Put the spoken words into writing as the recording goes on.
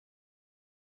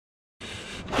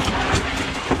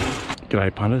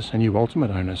G'day punters and you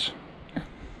ultimate owners.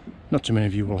 Not too many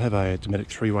of you will have a Dometic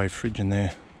 3-way fridge in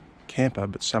their camper,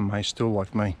 but some may still,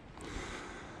 like me.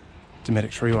 Dometic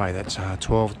 3-way, that's 12,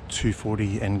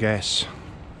 240 and gas.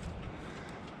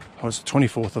 Well, it's the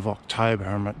 24th of October,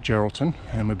 I'm at Geraldton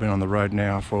and we've been on the road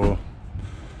now for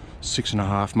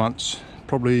 6.5 months.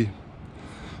 Probably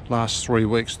last 3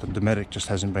 weeks the Dometic just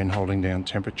hasn't been holding down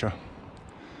temperature.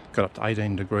 Got up to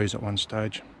 18 degrees at one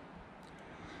stage.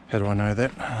 How do I know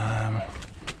that?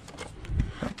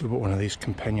 We bought one of these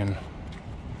companion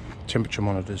temperature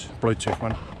monitors, Bluetooth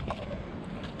one.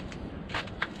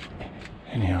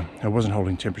 Anyhow, it wasn't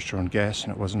holding temperature on gas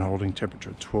and it wasn't holding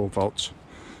temperature at 12 volts.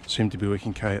 It seemed to be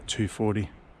working okay at 240.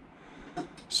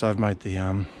 So I've made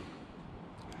the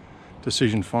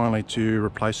decision finally to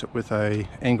replace it with a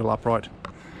Engel upright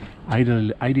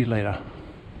 80 litre.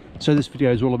 So this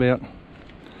video is all about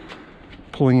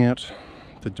pulling out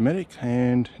the Dometic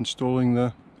and installing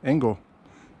the Engel.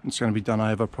 It's going to be done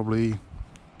over probably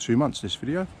 2 months, this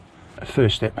video.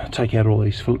 First step, take out all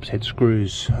these Phillips head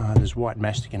screws. There's white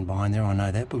mastic in behind there, I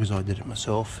know that because I did it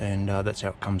myself, and that's how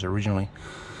it comes originally.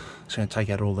 So I'm going to take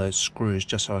out all those screws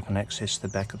just so I can access the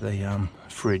back of the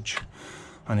fridge.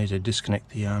 I need to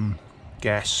disconnect the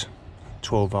gas,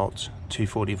 12 volts,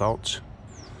 240 volts.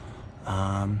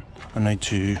 I need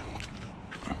to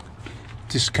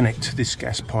disconnect this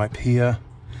gas pipe here,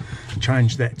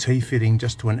 change that T-fitting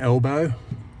just to an elbow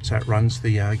so it runs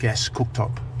the gas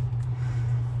cooktop.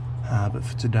 But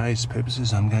for today's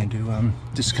purposes I'm going to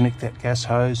disconnect that gas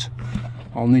hose.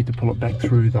 I'll need to pull it back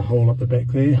through the hole up the back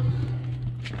there.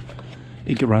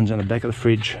 It runs on the back of the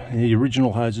fridge. The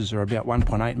original hoses are about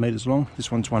 1.8 metres long.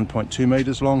 This one's 1.2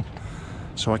 metres long.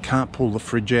 So I can't pull the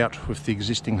fridge out with the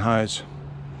existing hose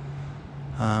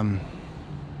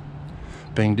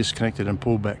being disconnected and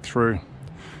pulled back through.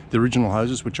 The original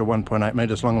hoses, which are 1.8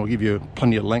 metres long, will give you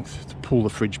plenty of length to pull the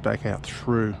fridge back out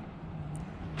through.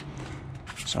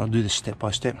 So I'll do this step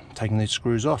by step, taking these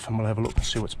screws off, and we'll have a look and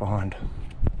see what's behind.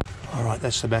 Alright,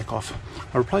 that's the back off.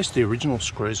 I replaced the original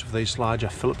screws with these larger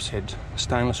Phillips head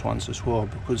stainless ones as well,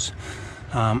 because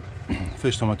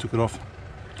first time I took it off,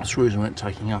 the screws weren't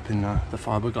taking up in the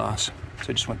fiberglass, so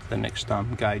I just went to the next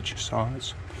gauge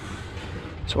size.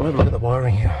 So I'll have a look at the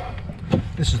wiring here.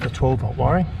 This is the 12 volt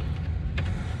wiring.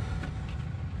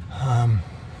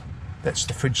 That's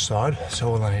the fridge side, so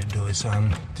all I need to do is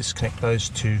disconnect those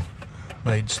two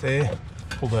leads there,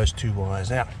 pull those two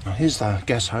wires out. Here's the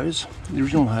gas hose. The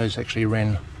original hose actually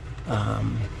ran, I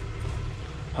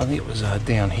think it was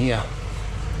down here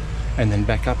and then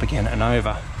back up again and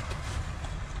over.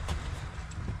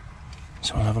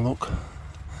 So I'll have a look.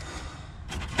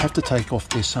 I have to take off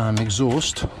this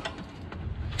exhaust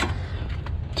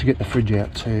to get the fridge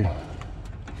out too.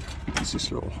 There's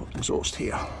this little exhaust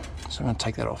here. So I'm going to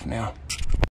take that off now.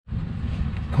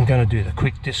 I'm going to do the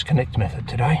quick disconnect method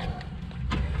today.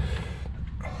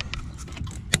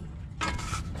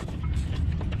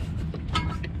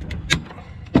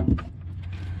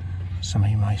 Some of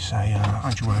you may say,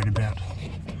 aren't you worried about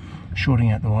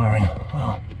shorting out the wiring?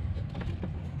 Well,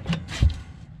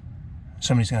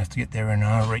 somebody's going to have to get there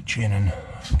and reach in and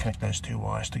connect those two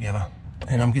wires together.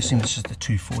 And I'm guessing this is the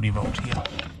 240 volt here.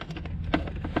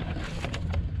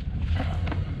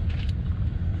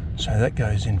 So that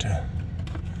goes into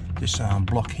this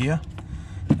block here.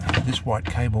 This white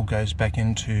cable goes back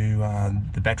into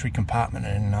the battery compartment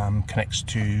and connects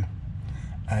to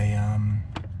a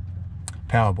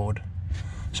power board.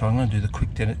 So I'm going to do the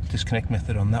quick disconnect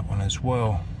method on that one as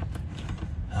well.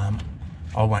 I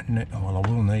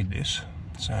will need this.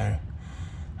 So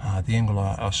the Engel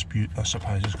I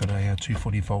suppose has got a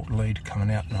 240 volt lead coming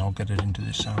out, and I'll get it into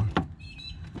this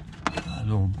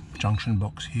little junction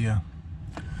box here.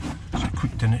 So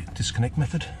quick disconnect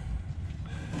method.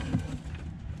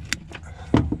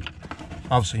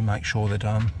 Obviously make sure that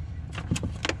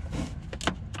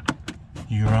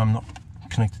you're not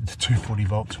connected to 240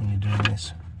 volts when you're doing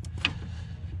this.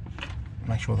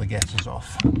 Make sure the gas is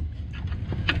off.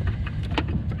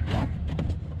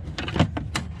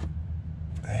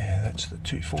 There, that's the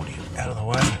 240 out of the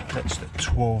way. That's the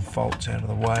 12 volts out of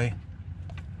the way.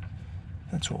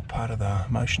 That's all part of the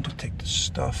motion detector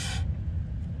stuff.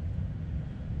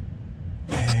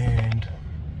 And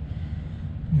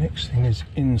next thing is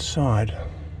inside.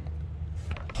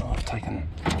 Oh, I've taken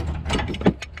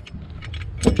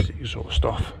the exhaust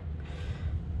off.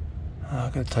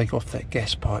 I've got to take off that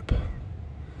gas pipe.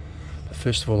 But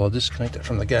first of all, I'll disconnect it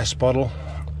from the gas bottle.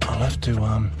 I'll have to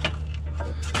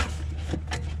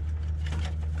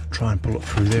try and pull it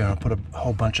through there. I put a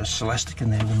whole bunch of Celastic in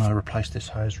there when I replaced this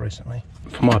hose recently.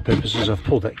 For my purposes, I've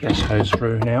pulled that gas hose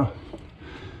through now.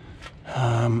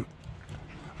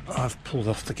 I've pulled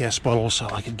off the gas bottle so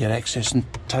I could get access and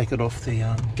take it off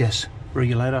the gas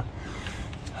regulator.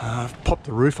 I've popped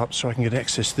the roof up so I can get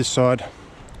access this side.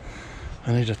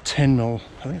 I need a 10mm,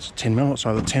 I think it's a 10mm, it's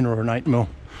either 10 or an 8mm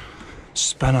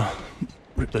spanner.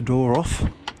 Rip the door off.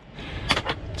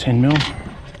 10mm.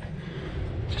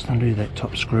 Just undo that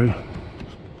top screw.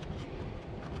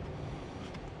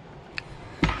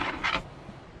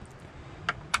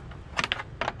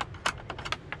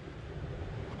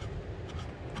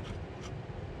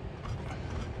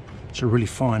 It's a really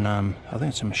fine, I think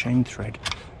it's a machine thread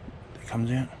that comes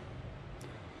out.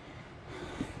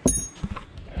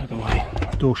 Out of the way,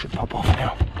 the door should pop off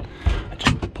now. It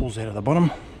just pulls out of the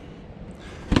bottom.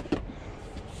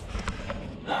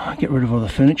 Get rid of all the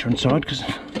furniture inside because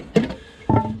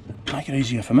make it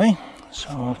easier for me, so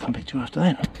I'll come back to you after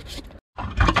that.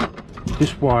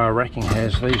 This wire racking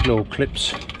has these little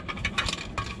clips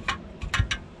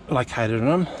located on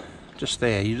them, just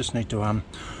there. You just need to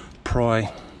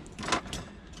pry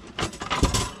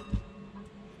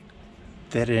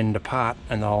that end apart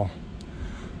and they'll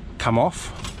come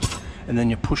off, and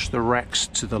then you push the racks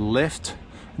to the left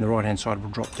and the right hand side will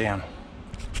drop down.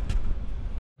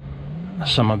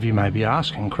 Some of you may be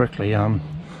asking correctly, I'm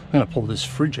going to pull this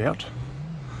fridge out.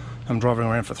 I'm driving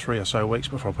around for 3 or so weeks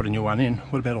before I put a new one in.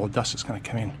 What about all the dust that's going to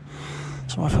come in?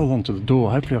 So I've held on to the door.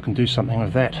 Hopefully I can do something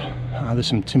with that. There's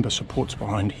some timber supports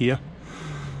behind here,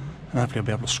 and hopefully I'll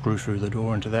be able to screw through the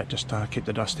door into that, just keep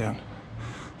the dust out.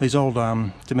 These old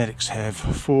Dometics have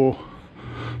 4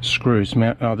 screws.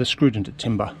 They're screwed into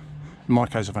timber. In my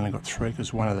case I've only got 3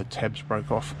 because one of the tabs broke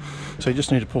off. So you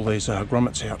just need to pull these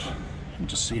grommets out. You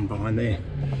just see them behind there.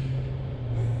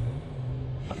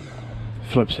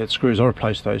 Phillips head screws. I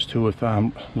replaced those 2 with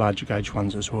larger gauge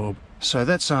ones as well. So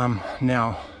that's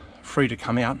now free to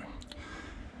come out.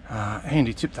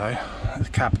 Handy tip though, the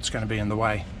carpet's going to be in the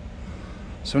way.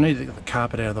 So we need to get the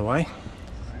carpet out of the way,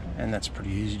 and that's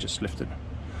pretty easy, just lift it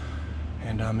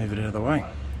and move it out of the way.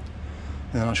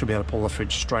 And then I should be able to pull the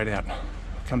fridge straight out.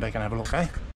 Come back and have a look, eh?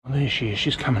 Well, there she is,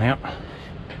 she's coming out.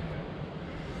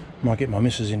 Might get my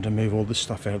missus in to move all this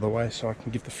stuff out of the way so I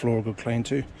can give the floor a good clean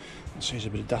too. See, there's a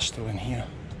bit of dust still in here.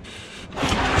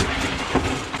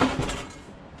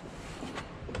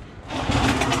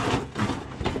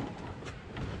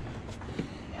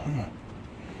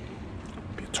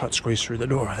 Be a tight squeeze through the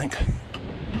door, I think.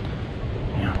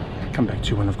 Yeah, come back to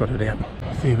you when I've got it out.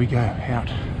 There we go, out.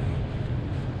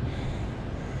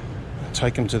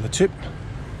 Take them to the tip.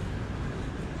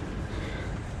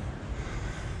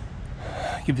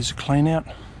 Give this a clean out.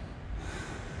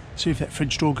 See if that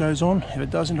fridge door goes on. If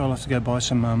it doesn't, I'll have to go buy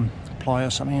some ply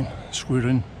or something and screw it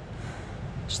in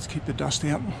just to keep the dust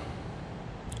out.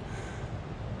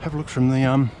 Have a look from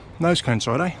the nose cone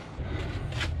side, eh?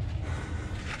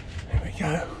 There we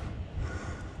go.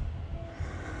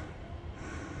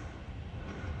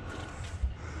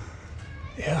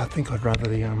 Yeah, I think I'd rather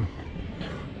the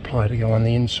ply to go on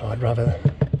the inside rather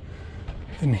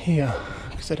than here,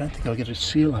 because I don't think I'll get a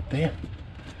seal up there.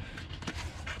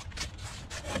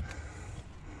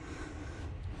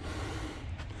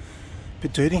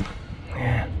 Bit dirty.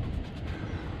 Yeah.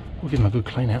 We'll give them a good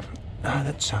clean out.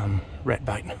 That's rat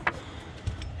bait.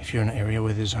 If you're in an area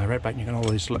where there's rat bait and you've got all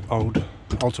these old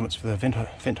ultimates for the vent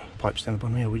pipes down the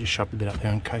bottom here, we just shoved a bit up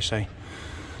there in case they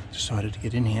decided to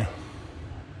get in here.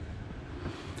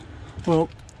 Well,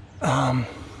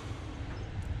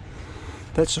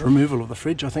 that's the removal of the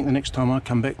fridge. I think the next time I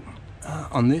come back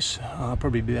on this, I'll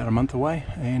probably be about a month away,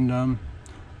 and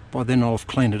by then I'll have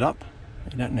cleaned it up.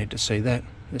 You don't need to see that.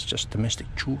 It's just domestic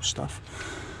chore stuff,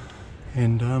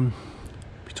 and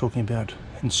be talking about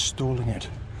installing it.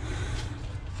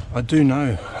 I do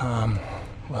know,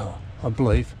 well, I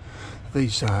believe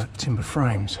these timber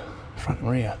frames, front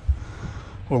and rear,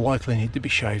 will likely need to be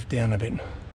shaved down a bit.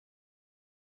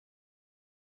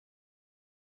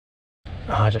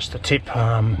 Just a tip,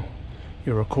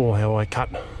 you'll recall how I cut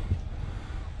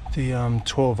the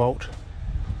 12 volt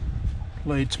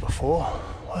leads before.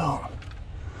 Well,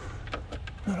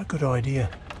 not a good idea.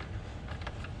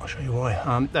 I'll show you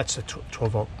why. That's the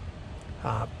 12 volt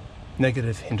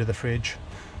negative into the fridge.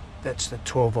 That's the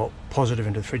 12 volt positive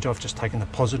into the fridge. I've just taken the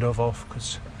positive off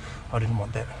because I didn't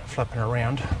want that flapping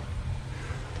around.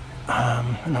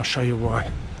 And I'll show you why.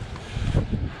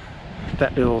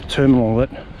 That little terminal that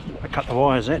I cut the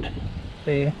wires at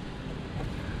there,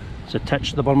 it's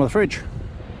attached to the bottom of the fridge.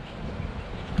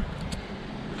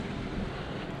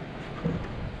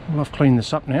 Well, I've cleaned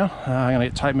this up now. I'm going to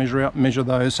get tape measure out, measure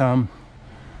those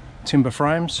timber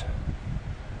frames,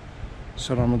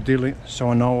 so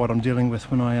I know what I'm dealing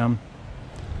with when I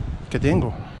get the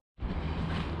Engel.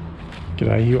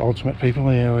 G'day you ultimate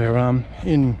people. Yeah, we're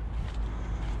in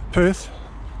Perth,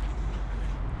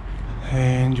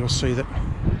 and you'll see that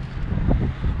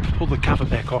pulled the cover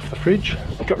back off the fridge,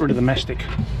 got rid of the mastic,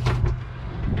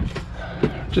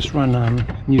 just run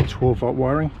new 12-volt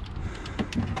wiring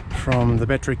from the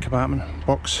battery compartment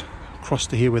box across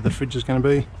to here where the fridge is going to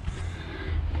be.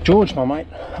 George, my mate,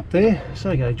 up there.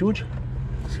 Say go, George.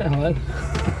 Say hello.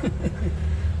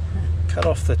 Cut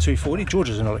off the 240. George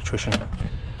is an electrician.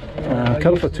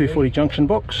 Cut off the 240 junction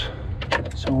box.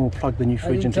 So we'll plug the new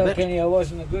fridge into that. Kenny I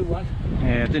wasn't a good one.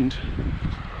 Yeah, it didn't.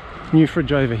 New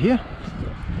fridge over here.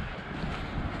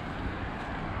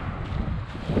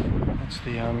 That's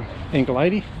the Engel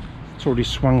 80. It's already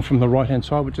swung from the right hand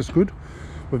side, which is good.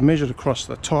 We've measured across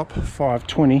the top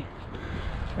 520,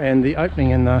 and the opening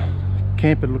in the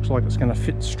camper looks like it's going to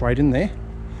fit straight in there.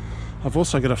 I've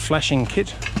also got a flashing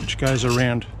kit which goes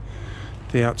around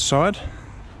the outside,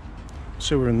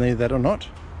 see whether in there that or not.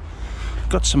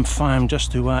 Got some foam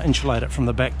just to insulate it from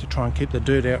the back to try and keep the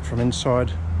dirt out from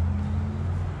inside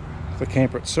the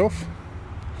camper itself,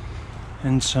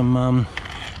 and some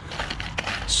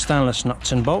stainless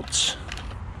nuts and bolts.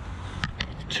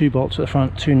 2 bolts at the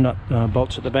front, 2 nut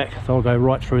bolts at the back. They'll go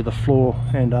right through the floor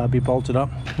and be bolted up.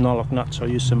 Nylock nuts. I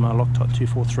use some Loctite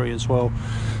 243 as well.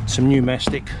 Some new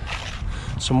mastic,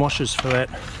 some washers for that,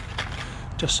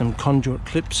 just some conduit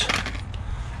clips,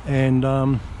 and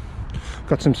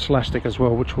got some Slastic as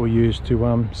well, which we'll use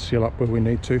to seal up where we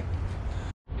need to.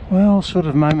 Well, sort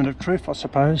of moment of truth, I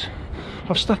suppose.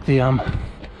 I've stuck the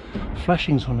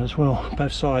flashings on as well,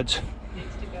 both sides.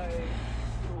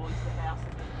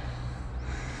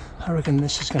 I reckon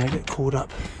this is going to get caught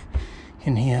up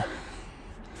in here,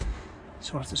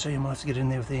 so I have to see. I might have to get in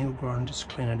there with the angle grinder and just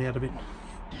clean it out a bit.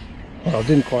 Well, it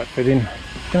didn't quite fit in. I'm going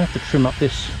to have to trim up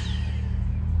this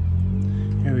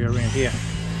area around here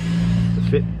to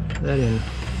fit that in.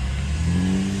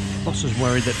 Boss is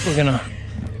worried that we're going to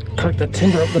cut the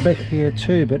timber up the back here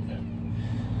too, but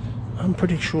I'm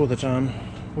pretty sure that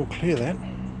we'll clear that.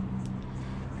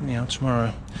 Now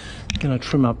tomorrow I'm going to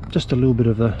trim up just a little bit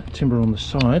of the timber on the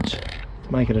sides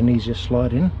to make it an easier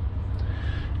slide in,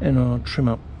 and I'll trim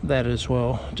up that as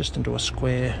well just into a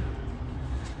square,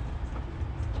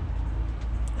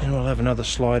 and we'll have another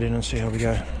slide in and see how we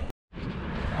go.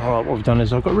 Alright, what we've done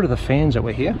is I've got rid of the fans that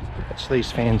were here. That's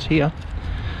these fans here.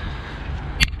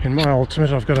 In my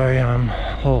Ultimate I've got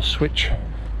a little switch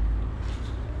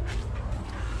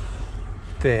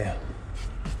there.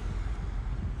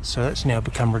 So that's now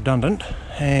become redundant,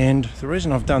 and the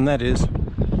reason I've done that is,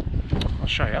 I'll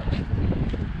show you,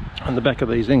 on the back of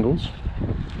these Engels,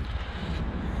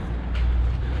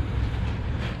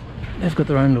 they've got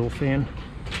their own little fan,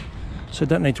 so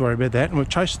don't need to worry about that. And we've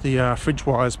chased the fridge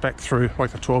wires back through,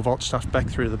 like the 12-volt stuff, back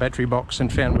through the battery box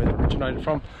and found where they originated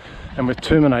from, and we've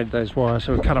terminated those wires,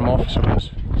 so we've cut them off so we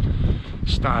can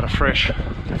start afresh.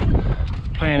 The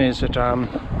plan is that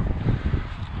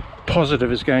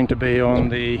positive is going to be on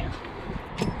the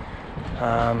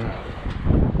I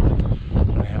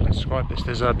don't know how to describe this.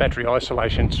 There's a battery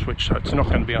isolation switch, so it's not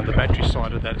going to be on the battery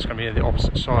side of that, it's going to be on the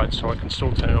opposite side, so I can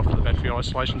still turn it off with the battery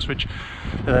isolation switch.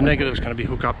 And the negative is going to be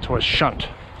hooked up to a shunt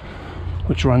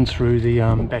which runs through the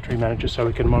battery manager, so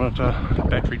we can monitor the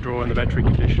battery draw and the battery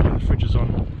condition when the fridge is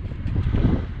on.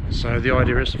 So the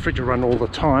idea is the fridge will run all the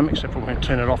time, except for when we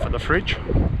turn it off at the fridge.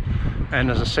 And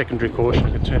as a secondary caution,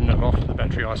 you can turn it off with the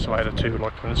battery isolator too,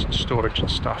 like when it's in storage and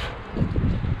stuff.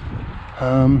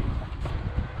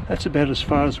 That's about as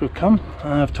far as we've come.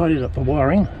 I've tidied up the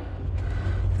wiring.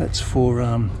 That's for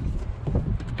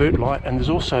boot light, and there's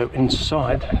also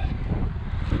inside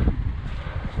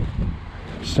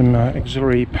some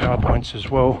auxiliary power points as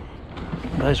well.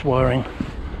 Those wiring,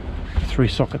 3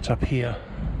 sockets up here.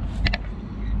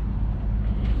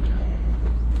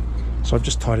 So I've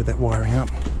just tidied that wiring up.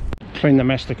 Clean the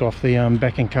mastic off the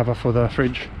backing cover for the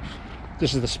fridge.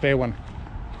 This is the spare one.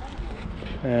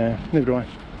 Neither do I.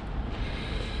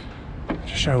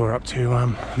 To show we're up to,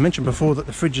 I mentioned before that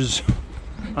the fridge is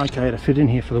okay to fit in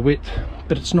here for the width,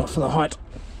 but it's not for the height.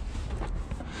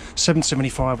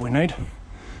 775 we need.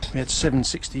 We had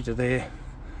 760 to there.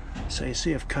 So you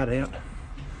see I've cut out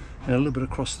and a little bit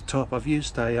across the top. I've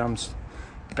used a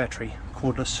battery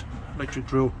cordless electric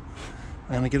drill.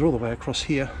 I'm going to get all the way across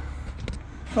here.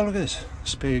 Oh, look at this,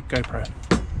 spare GoPro.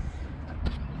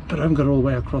 But I haven't got all the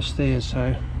way across there,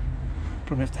 so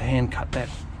probably have to hand cut that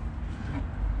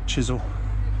chisel.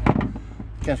 Going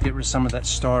to have to get rid of some of that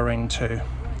styrene too.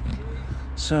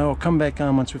 So I'll come back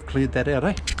once we've cleared that out,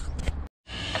 eh?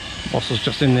 Boss is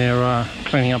just in there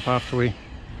cleaning up after we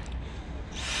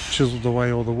chiseled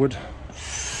away all the wood.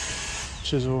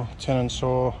 Chisel, tenon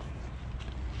saw,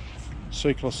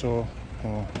 Circular saw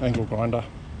or angle grinder,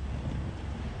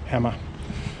 hammer.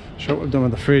 Show what we've done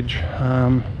with the fridge.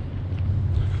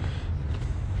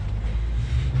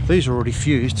 These are already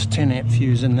fused, 10 amp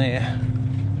fuse in there.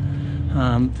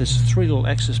 There's 3 little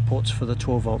access ports for the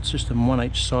 12 volt system, one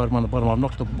each side, one at the bottom. I've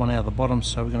knocked the one out of the bottom,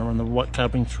 so we're going to run the white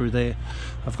cabling through there.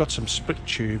 I've got some split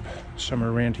tube somewhere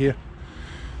around here,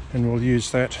 and we'll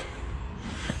use that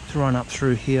to run up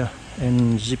through here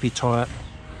and zippy tie it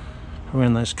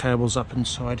around those cables up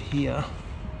inside here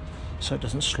so it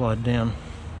doesn't slide down.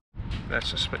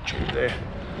 That's a split tube there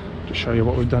to show you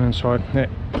what we've done inside. Yeah,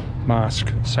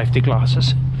 mask, safety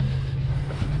glasses.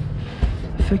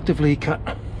 Effectively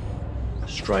cut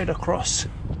straight across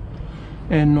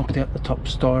and knocked out the top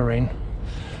styrene.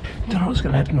 Don't know what's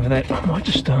going to happen with that. I might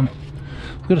just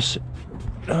we've got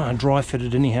to dry fit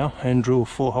it anyhow and drill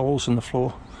 4 holes in the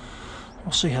floor.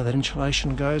 We'll see how that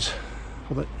insulation goes.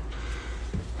 Well,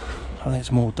 I think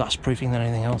it's more dust proofing than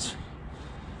anything else.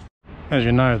 As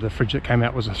you know, the fridge that came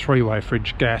out was a 3-way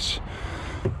fridge gas,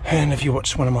 and if you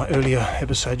watched one of my earlier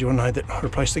episodes you'll know that I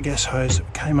replaced the gas hose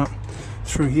that came up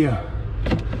through here.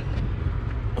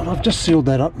 Well, I've just sealed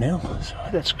that up now, so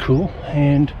that's cool.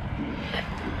 And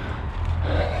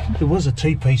there was a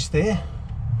T-piece there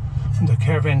from the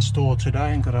caravan store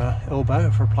today, and got a elbow.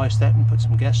 I've replaced that and put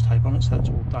some gas tape on it, so that's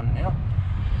all done now.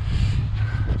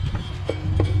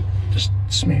 Just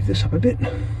smooth this up a bit.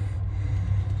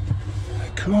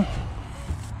 Cool.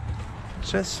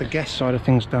 So that's the gas side of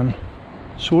things done,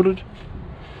 sorted.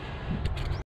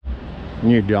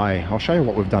 New day. I'll show you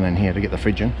what we've done in here to get the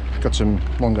fridge in. Got some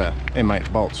longer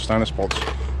M8 bolts, stainless bolts.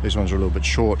 These ones are a little bit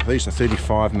short. These are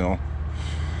 35mm.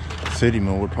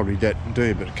 30mm would probably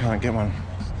do, but I can't get one.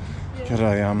 Got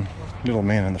a little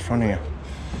man in the front here.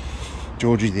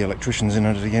 Georgie, the electrician's in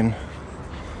it again,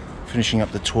 finishing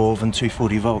up the 12 and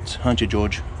 240 volts, aren't you,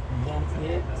 George?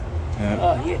 Yeah.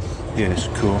 Oh, yes. Yes,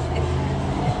 cool.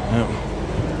 Yep.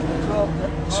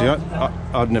 See,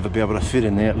 I'd never be able to fit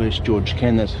in there. At least George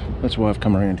can. That's why I've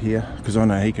come around here, because I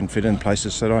know he can fit in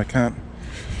places that I can't.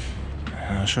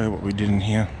 I'll show you what we did in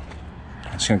here.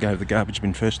 I'm just going to go to the garbage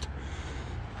bin first.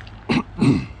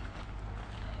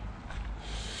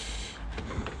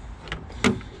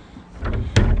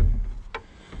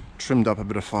 Trimmed up a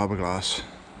bit of fiberglass.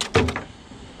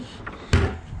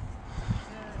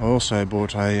 I also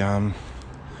bought a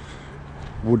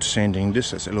wood sanding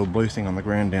disc. That's a little blue thing on the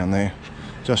ground down there,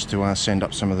 just to sand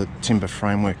up some of the timber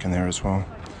framework in there as well.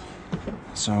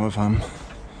 So I've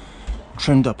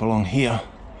trimmed up along here,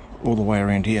 all the way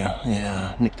around here.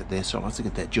 Yeah, nicked it there, so I'll have to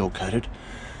get that gel coated.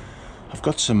 I've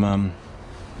got some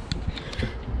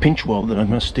pinch weld that I'm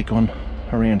going to stick on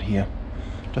around here,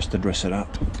 just to dress it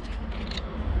up.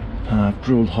 I've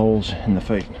drilled holes in the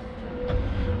feet,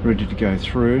 ready to go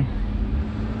through,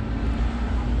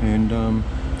 and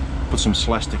put some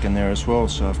Slastic in there as well.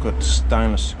 So I've got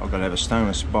stainless, I've got to have a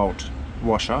stainless bolt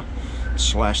washer,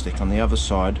 Slastic on the other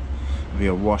side, be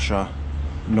a washer,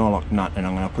 nylock nut, and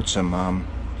I'm going to put some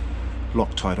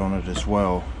Loctite on it as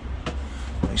well.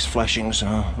 These flashings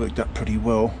worked up pretty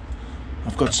well.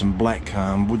 I've got some black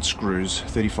wood screws,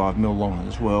 35mm long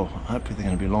as well. Hopefully they're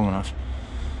going to be long enough.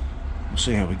 We'll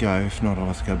see how we go. If not, I'll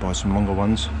have to go buy some longer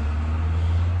ones.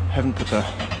 Haven't put the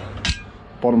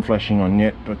bottom flashing on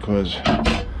yet because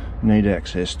I need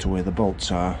access to where the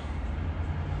bolts are.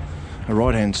 The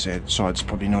right hand side's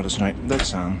probably not as neat.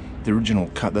 That's the original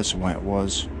cut. That's the way it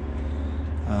was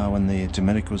when the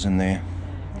Dometic was in there.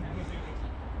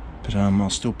 But I'll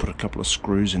still put a couple of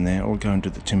screws in there. I'll go into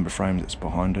the timber frame that's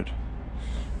behind it.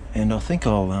 And I think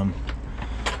I'll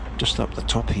just up the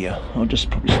top here, I'll just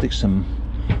probably stick some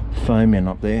foam in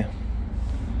up there.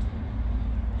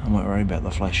 I won't worry about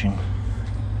the flashing,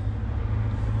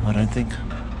 I don't think.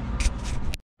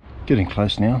 Getting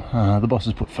close now. The boss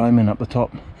has put foam in up the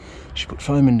top. She put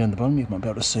foam in down the bottom. You might be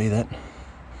able to see that.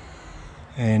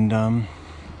 And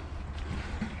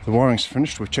the wiring's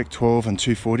finished. We've checked 12 and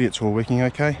 240. It's all working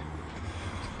okay.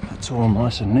 That's all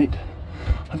nice and neat.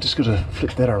 I've just got to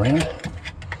flip that around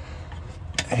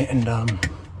and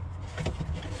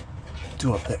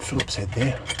do up that Phillips head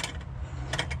there.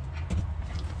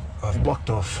 I've blocked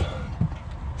off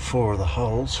 4 of the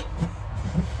holes,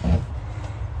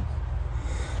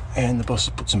 and the boss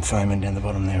has put some foam in down the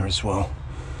bottom there as well.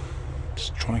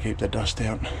 Just trying to keep the dust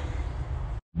out.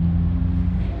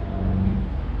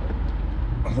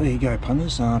 Well, there you go,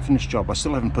 punters. Finished job. I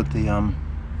still haven't put the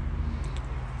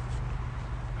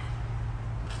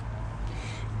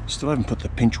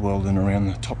pinch weld in around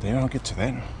the top there. I'll get to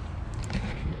that.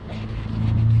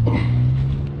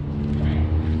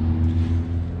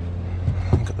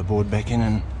 Got the board back in,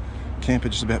 and camper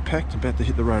just about packed, about to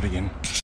hit the road again.